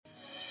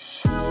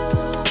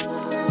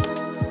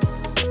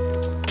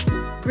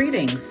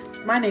Greetings.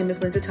 My name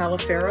is Linda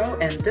Talaferro,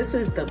 and this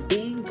is the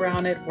Being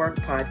Brown at Work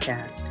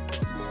podcast.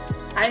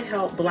 I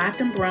help Black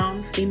and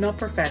Brown female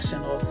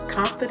professionals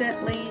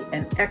confidently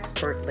and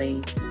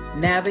expertly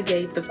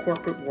navigate the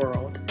corporate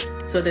world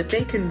so that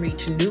they can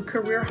reach new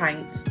career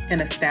heights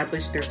and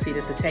establish their seat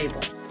at the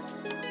table.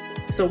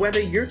 So whether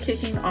you're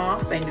kicking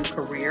off a new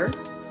career,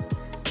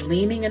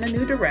 leaning in a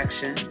new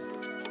direction,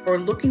 or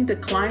looking to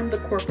climb the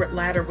corporate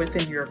ladder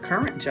within your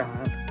current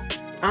job,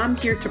 I'm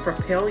here to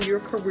propel your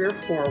career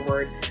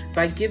forward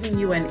by giving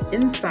you an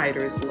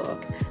insider's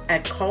look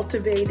at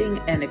cultivating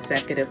an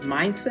executive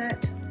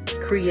mindset,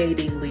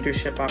 creating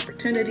leadership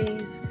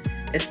opportunities,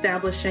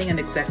 establishing an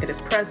executive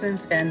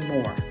presence, and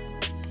more.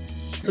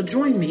 So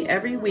join me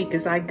every week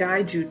as I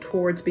guide you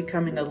towards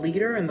becoming a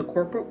leader in the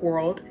corporate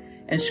world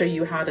and show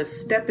you how to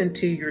step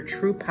into your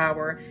true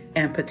power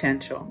and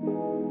potential.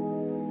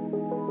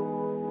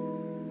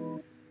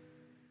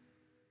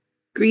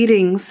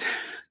 Greetings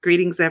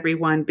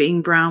everyone,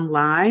 Being Brown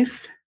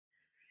Live.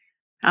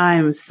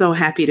 I'm so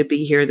happy to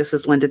be here. This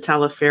is Linda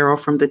Talaferro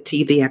from the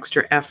T, The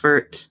Extra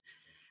Effort.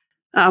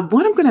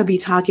 What I'm going to be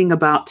talking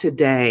about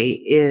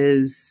today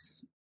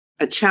is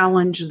a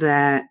challenge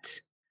that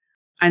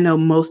I know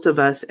most of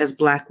us as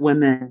Black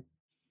women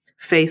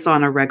face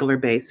on a regular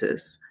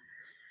basis.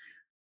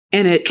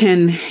 And it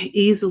can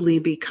easily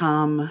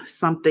become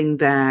something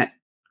that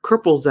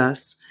cripples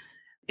us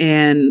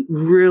and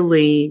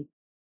really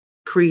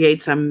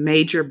creates a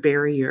major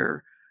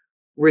barrier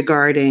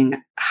regarding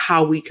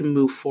how we can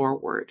move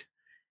forward.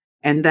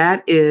 And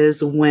that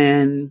is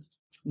when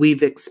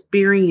we've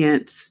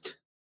experienced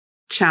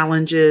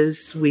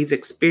challenges, we've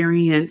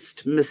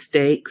experienced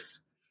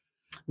mistakes,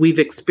 we've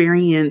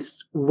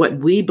experienced what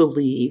we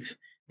believe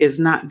is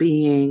not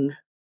being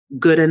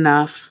good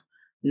enough,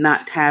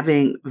 not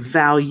having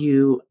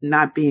value,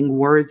 not being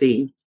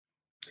worthy,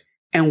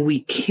 and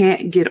we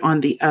can't get on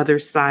the other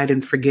side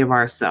and forgive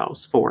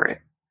ourselves for it.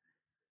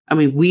 I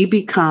mean, we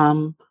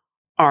become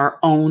our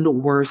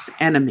own worst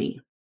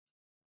enemy.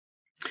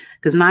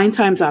 Because 9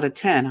 times out of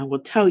 10, I will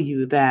tell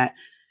you that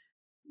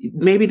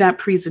maybe that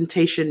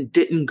presentation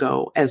didn't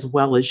go as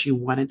well as you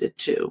wanted it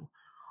to.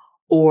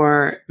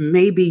 Or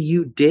maybe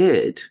you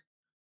did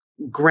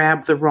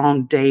grab the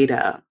wrong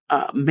data,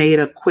 made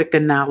a quick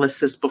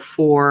analysis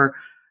before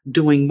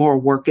doing more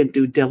work and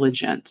due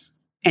diligence.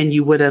 And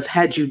you would have,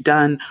 had you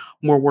done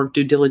more work,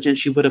 due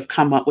diligence, you would have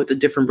come up with a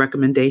different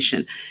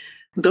recommendation.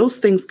 Those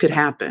things could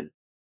happen.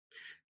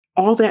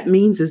 All that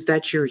means is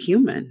that you're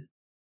human.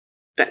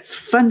 That's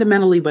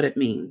fundamentally what it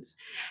means.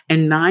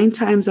 And 9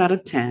 times out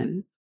of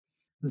 10,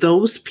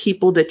 those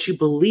people that you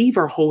believe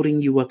are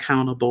holding you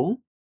accountable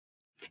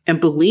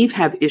and believe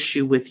have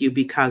issue with you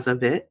because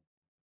of it,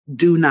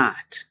 do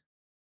not.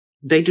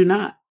 They do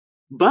not.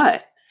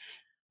 But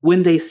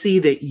when they see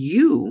that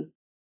you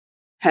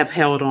have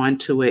held on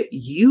to it,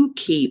 you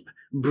keep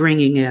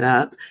bringing it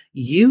up,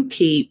 you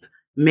keep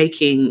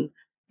making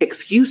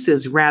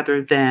excuses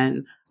rather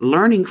than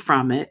learning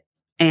from it,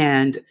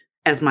 and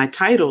as my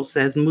title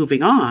says,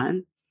 moving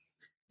on,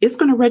 it's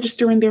going to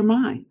register in their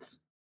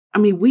minds. I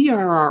mean, we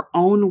are our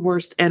own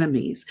worst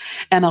enemies.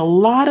 And a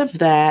lot of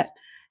that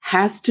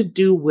has to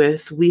do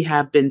with, we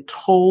have been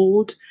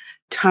told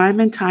time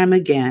and time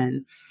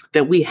again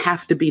that we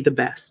have to be the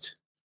best.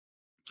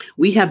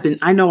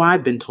 I know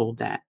I've been told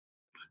that.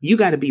 You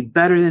got to be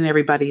better than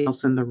everybody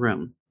else in the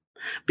room.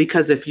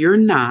 Because if you're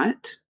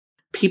not,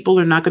 people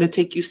are not going to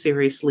take you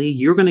seriously.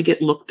 You're going to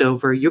get looked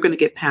over. You're going to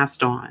get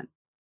passed on.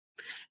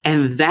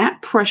 And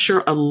that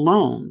pressure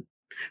alone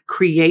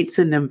creates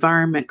an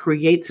environment,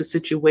 creates a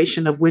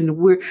situation of when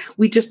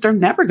we just are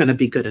never going to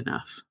be good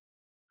enough.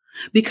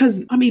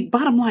 Because, I mean,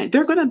 bottom line,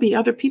 there are going to be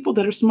other people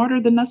that are smarter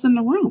than us in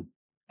the room.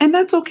 And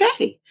that's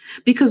okay,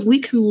 because we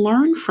can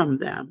learn from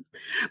them.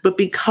 But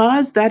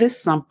because that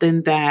is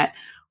something that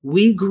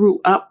we grew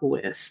up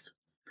with,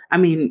 I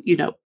mean,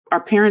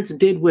 our parents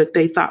did what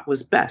they thought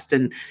was best.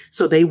 And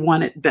so they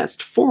wanted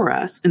best for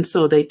us. And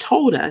so they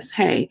told us,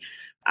 hey,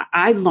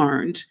 I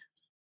learned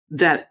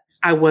that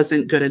I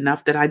wasn't good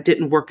enough, that I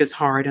didn't work as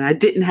hard, and I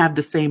didn't have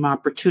the same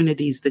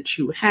opportunities that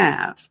you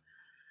have.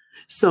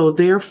 So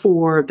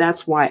therefore,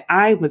 that's why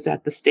I was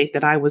at the state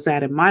that I was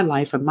at in my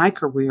life and my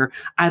career.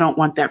 I don't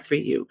want that for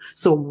you.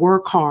 So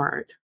work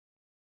hard.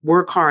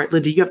 Work hard,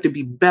 Linda. You have to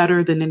be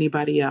better than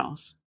anybody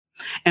else.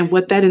 And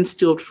what that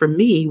instilled for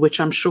me, which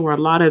I'm sure a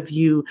lot of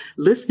you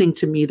listening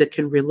to me that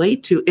can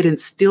relate to, it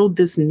instilled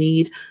this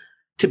need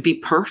to be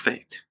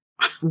perfect,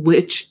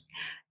 which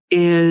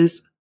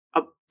is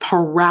a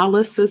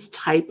paralysis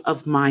type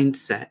of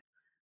mindset.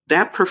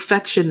 That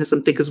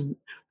perfectionism thing is,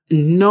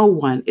 no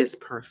one is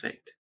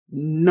perfect.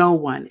 No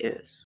one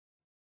is.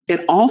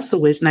 It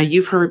also is, now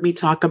you've heard me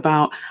talk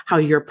about how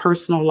your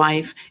personal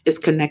life is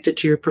connected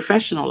to your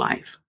professional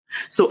life.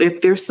 So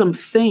if there's some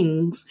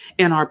things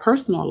in our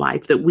personal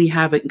life that we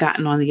haven't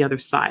gotten on the other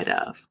side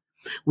of,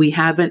 we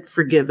haven't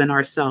forgiven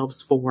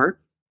ourselves for,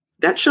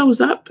 that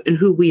shows up in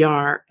who we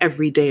are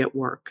every day at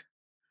work.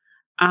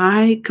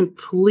 I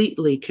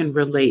completely can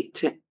relate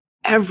to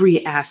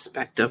every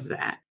aspect of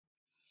that.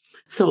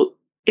 So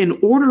In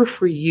order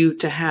for you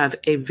to have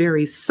a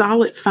very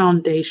solid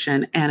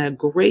foundation and a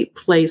great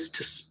place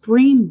to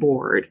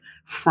springboard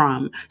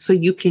from, so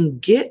you can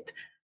get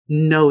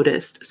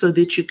noticed, so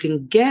that you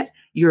can get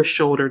your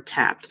shoulder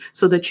tapped,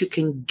 so that you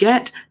can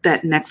get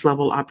that next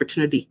level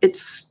opportunity, it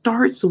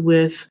starts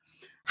with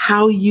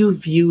how you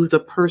view the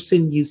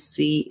person you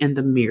see in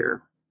the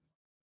mirror.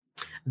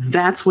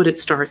 That's what it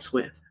starts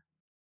with.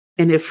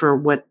 And if for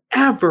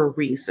whatever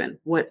reason,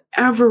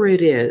 whatever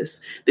it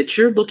is that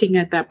you're looking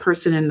at that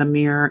person in the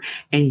mirror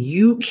and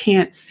you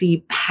can't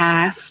see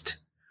past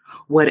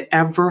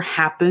whatever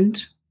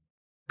happened,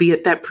 be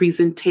it that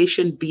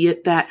presentation, be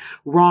it that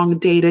wrong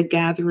data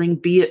gathering,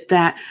 be it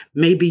that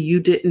maybe you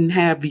didn't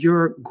have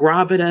your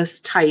gravitas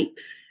tight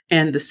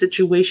and the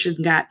situation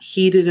got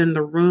heated in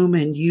the room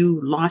and you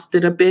lost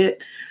it a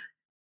bit.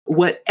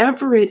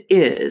 Whatever it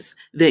is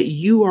that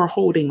you are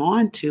holding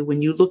on to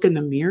when you look in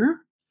the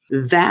mirror,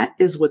 that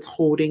is what's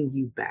holding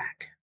you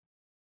back.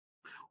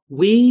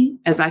 We,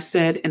 as I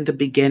said in the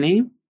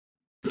beginning,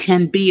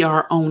 can be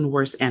our own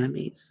worst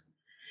enemies.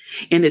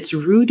 And it's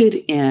rooted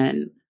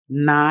in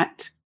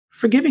not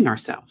forgiving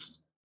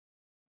ourselves,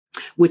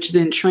 which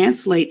then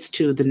translates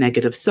to the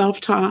negative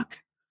self-talk.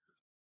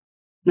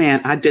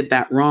 Man, I did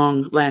that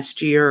wrong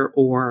last year,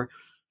 or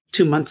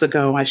 2 months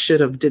ago, I should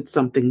have did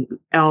something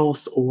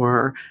else,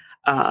 or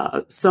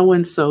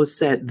so-and-so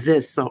said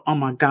this. So, oh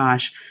my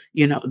gosh,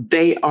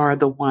 they are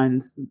the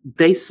ones,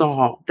 they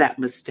saw that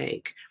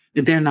mistake.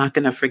 They're not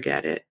going to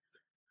forget it.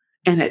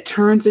 And it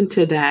turns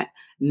into that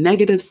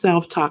negative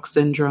self-talk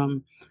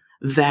syndrome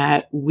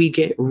that we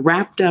get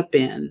wrapped up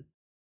in,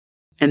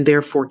 and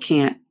therefore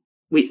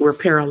we're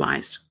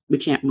paralyzed. We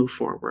can't move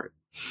forward.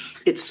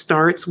 It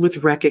starts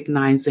with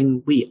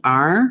recognizing we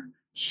are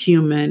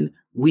human.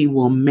 We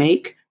will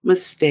make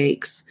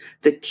mistakes.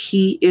 The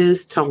key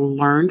is to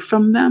learn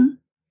from them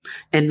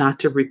and not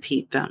to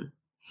repeat them.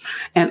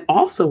 And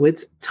also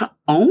it's to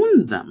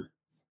own them.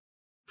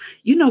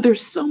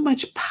 There's so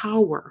much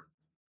power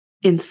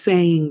in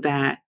saying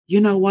that, you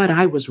know what,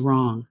 I was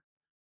wrong.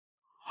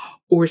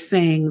 Or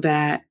saying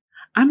that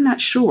I'm not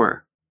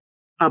sure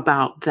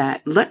about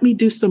that. Let me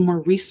do some more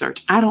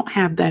research. I don't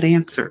have that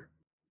answer.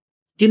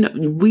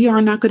 We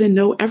are not going to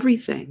know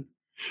everything.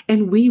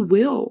 And we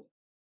will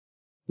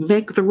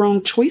make the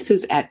wrong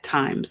choices at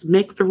times,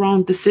 make the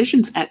wrong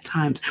decisions at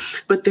times.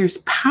 But there's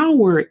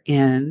power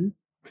in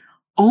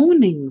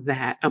owning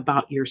that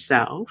about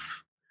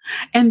yourself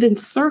and then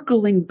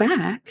circling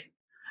back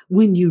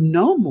when you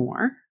know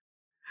more,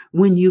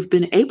 when you've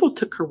been able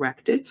to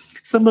correct it.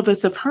 Some of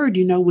us have heard,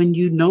 when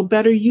you know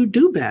better, you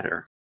do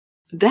better.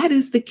 That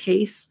is the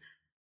case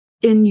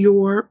in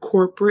your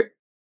corporate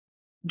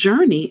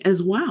journey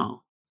as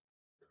well.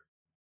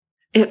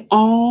 It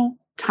all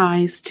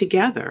ties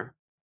together.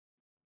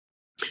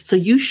 So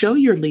you show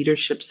your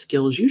leadership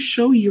skills, you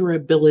show your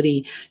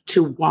ability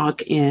to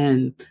walk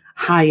in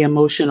high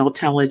emotional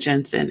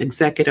intelligence and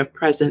executive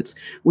presence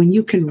when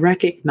you can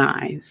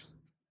recognize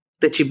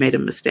that you made a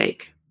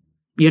mistake.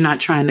 You're not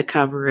trying to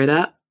cover it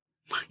up.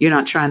 You're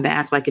not trying to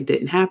act like it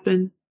didn't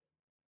happen,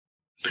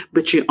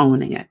 but you're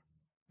owning it.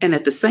 And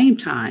at the same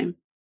time,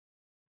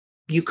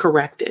 you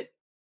correct it.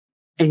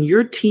 And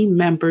your team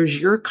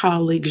members, your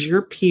colleagues,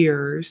 your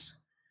peers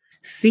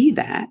see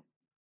that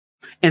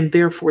and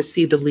therefore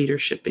see the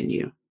leadership in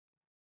you.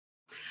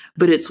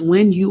 But it's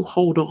when you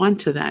hold on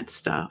to that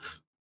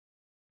stuff,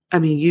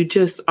 you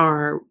just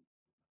are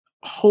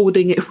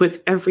holding it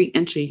with every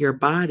inch of your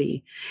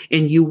body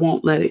and you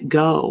won't let it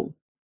go,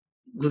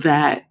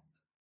 that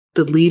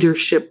the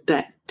leadership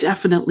that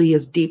definitely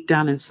is deep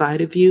down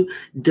inside of you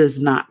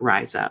does not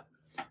rise up.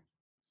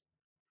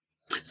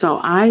 So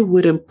I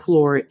would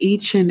implore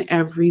each and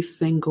every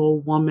single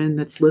woman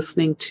that's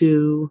listening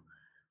to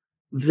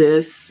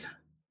this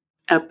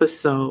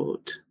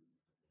episode,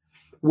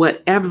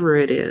 whatever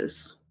it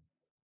is,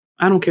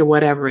 I don't care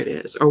whatever it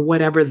is or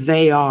whatever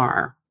they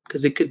are,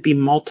 because it could be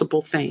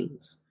multiple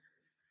things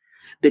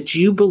that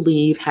you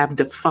believe have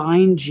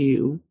defined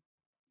you,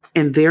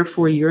 and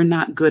therefore you're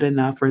not good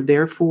enough, or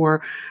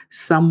therefore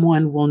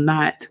someone will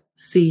not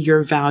see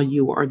your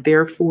value, or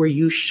therefore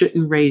you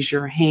shouldn't raise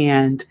your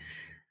hand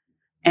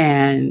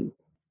and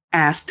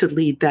ask to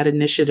lead that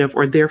initiative,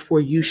 or therefore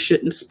you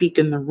shouldn't speak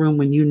in the room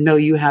when you know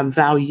you have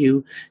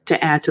value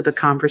to add to the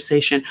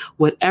conversation.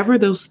 Whatever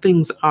those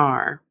things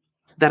are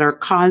that are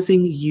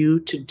causing you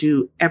to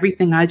do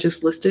everything I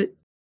just listed,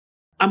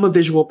 I'm a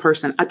visual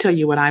person. I tell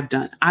you what I've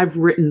done. I've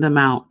written them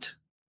out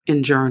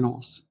in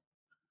journals.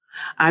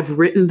 I've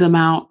written them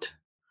out.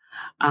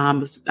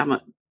 I'm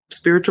a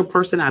spiritual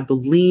person. I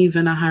believe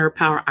in a higher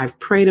power. I've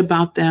prayed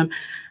about them.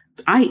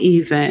 I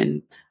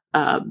even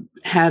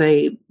had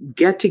a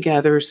get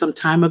together some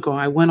time ago.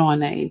 I went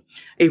on a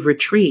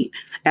retreat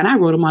and I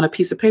wrote them on a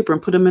piece of paper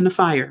and put them in the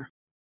fire.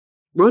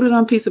 Wrote it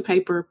on a piece of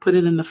paper, put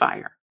it in the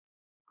fire.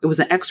 It was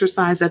an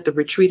exercise at the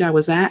retreat I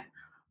was at.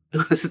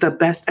 It was the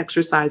best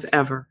exercise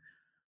ever,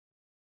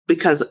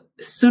 because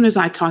as soon as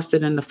I tossed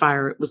it in the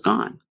fire, it was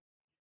gone.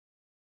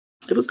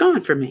 It was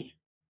gone for me.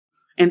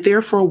 And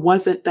therefore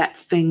wasn't that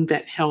thing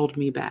that held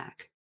me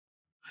back.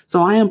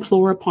 So I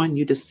implore upon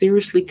you to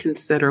seriously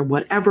consider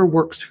whatever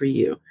works for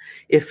you.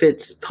 If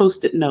it's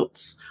post-it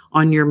notes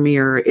on your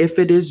mirror, if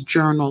it is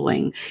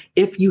journaling,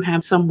 if you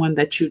have someone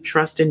that you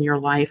trust in your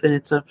life and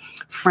it's a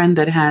friend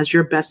that has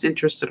your best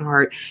interest at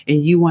heart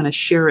and you want to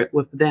share it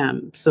with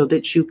them so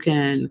that you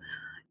can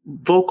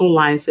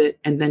vocalize it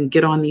and then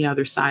get on the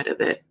other side of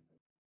it.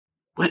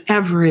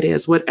 Whatever it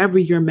is, whatever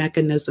your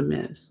mechanism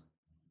is,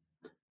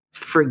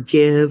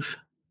 forgive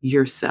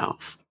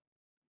yourself.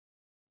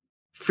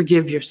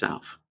 Forgive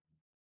yourself.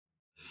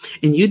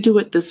 And you do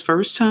it this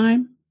first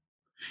time,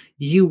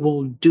 you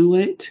will do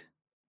it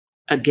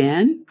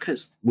again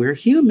because we're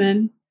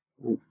human.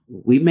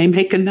 We may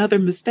make another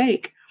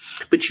mistake,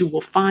 but you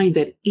will find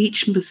that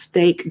each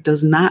mistake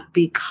does not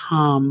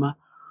become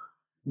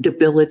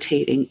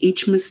debilitating.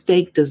 Each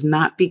mistake does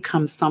not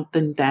become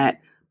something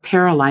that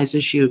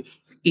paralyzes you.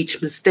 Each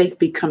mistake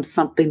becomes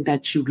something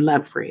that you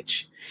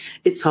leverage.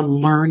 It's a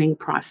learning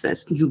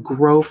process. You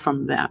grow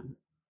from them.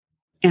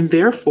 And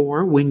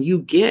therefore, when you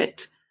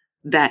get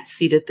that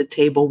seat at the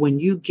table, when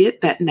you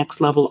get that next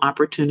level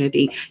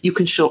opportunity, you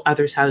can show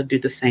others how to do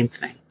the same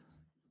thing.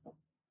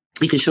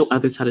 You can show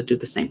others how to do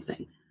the same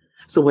thing.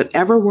 So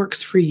whatever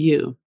works for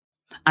you,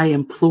 I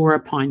implore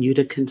upon you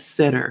to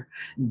consider,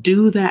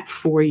 do that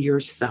for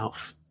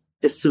yourself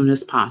as soon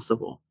as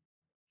possible.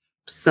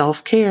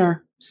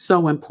 Self-care,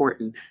 so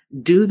important.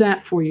 Do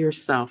that for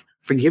yourself.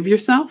 Forgive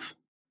yourself.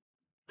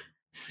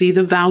 See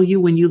the value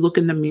when you look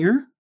in the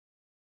mirror,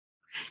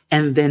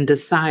 and then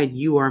decide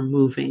you are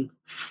moving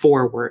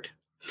forward.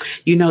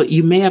 You know,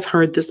 you may have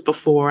heard this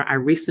before. I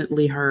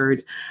recently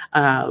heard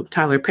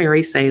Tyler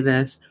Perry say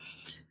this.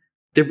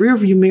 The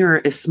rearview mirror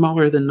is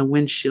smaller than the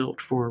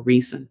windshield for a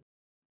reason.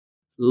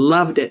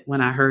 Loved it when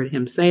I heard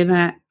him say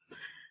that.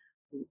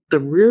 The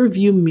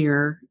rearview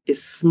mirror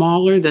is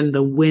smaller than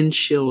the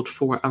windshield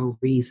for a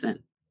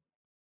reason.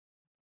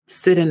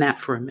 Sit in that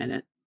for a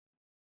minute.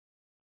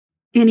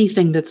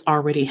 Anything that's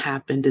already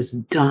happened is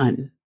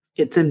done.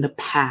 It's in the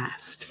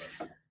past.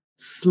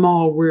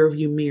 Small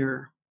rearview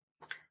mirror.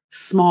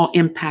 Small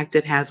impact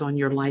it has on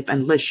your life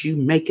unless you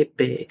make it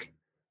big.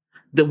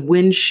 The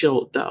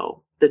windshield,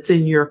 though, that's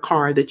in your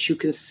car that you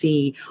can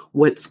see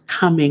what's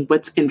coming,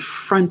 what's in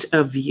front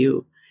of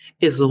you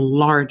is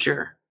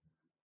larger.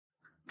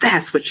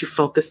 That's what you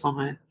focus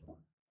on.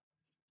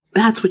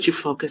 That's what you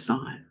focus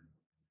on,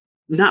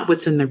 not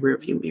what's in the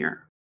rearview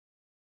mirror.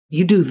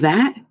 You do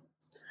that,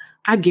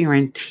 I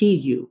guarantee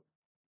you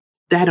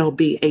that'll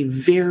be a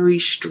very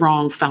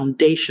strong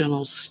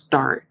foundational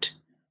start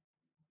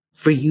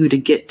for you to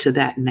get to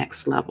that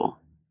next level.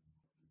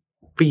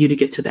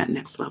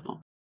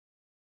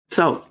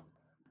 So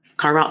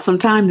carve out some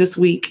time this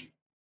week,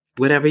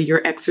 whatever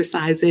your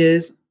exercise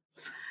is.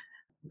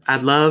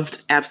 I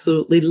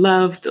absolutely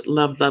loved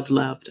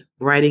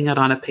writing it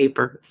on a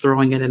paper,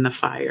 throwing it in the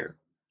fire.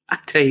 I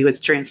tell you, it's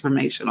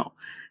transformational.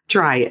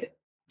 Try it.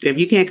 If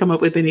you can't come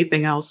up with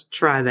anything else,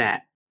 try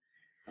that.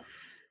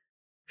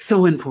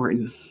 So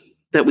important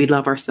that we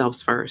love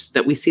ourselves first,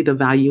 that we see the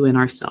value in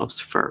ourselves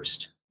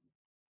first,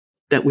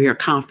 that we are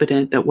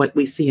confident that what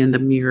we see in the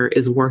mirror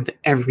is worth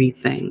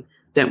everything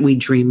that we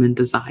dream and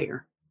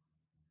desire.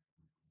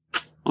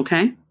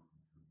 Okay?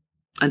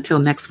 Until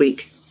next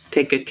week,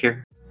 take good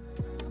care.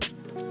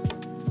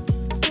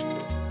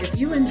 If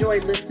you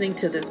enjoyed listening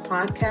to this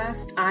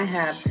podcast, I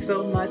have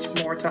so much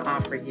more to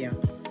offer you.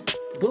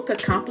 Book a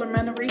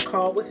complimentary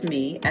call with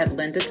me at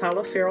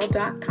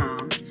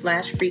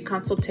lindatalaferro.com/free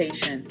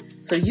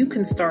consultation so you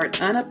can start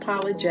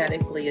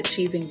unapologetically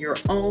achieving your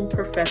own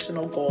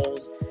professional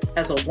goals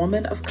as a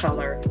woman of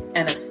color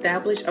and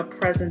establish a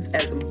presence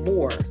as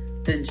more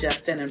than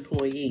just an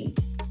employee.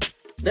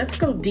 Let's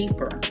go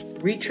deeper,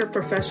 reach your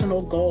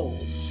professional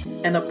goals,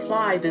 and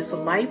apply this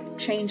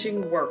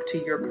life-changing work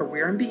to your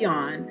career and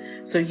beyond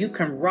so you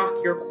can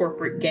rock your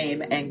corporate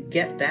game and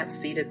get that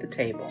seat at the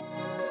table.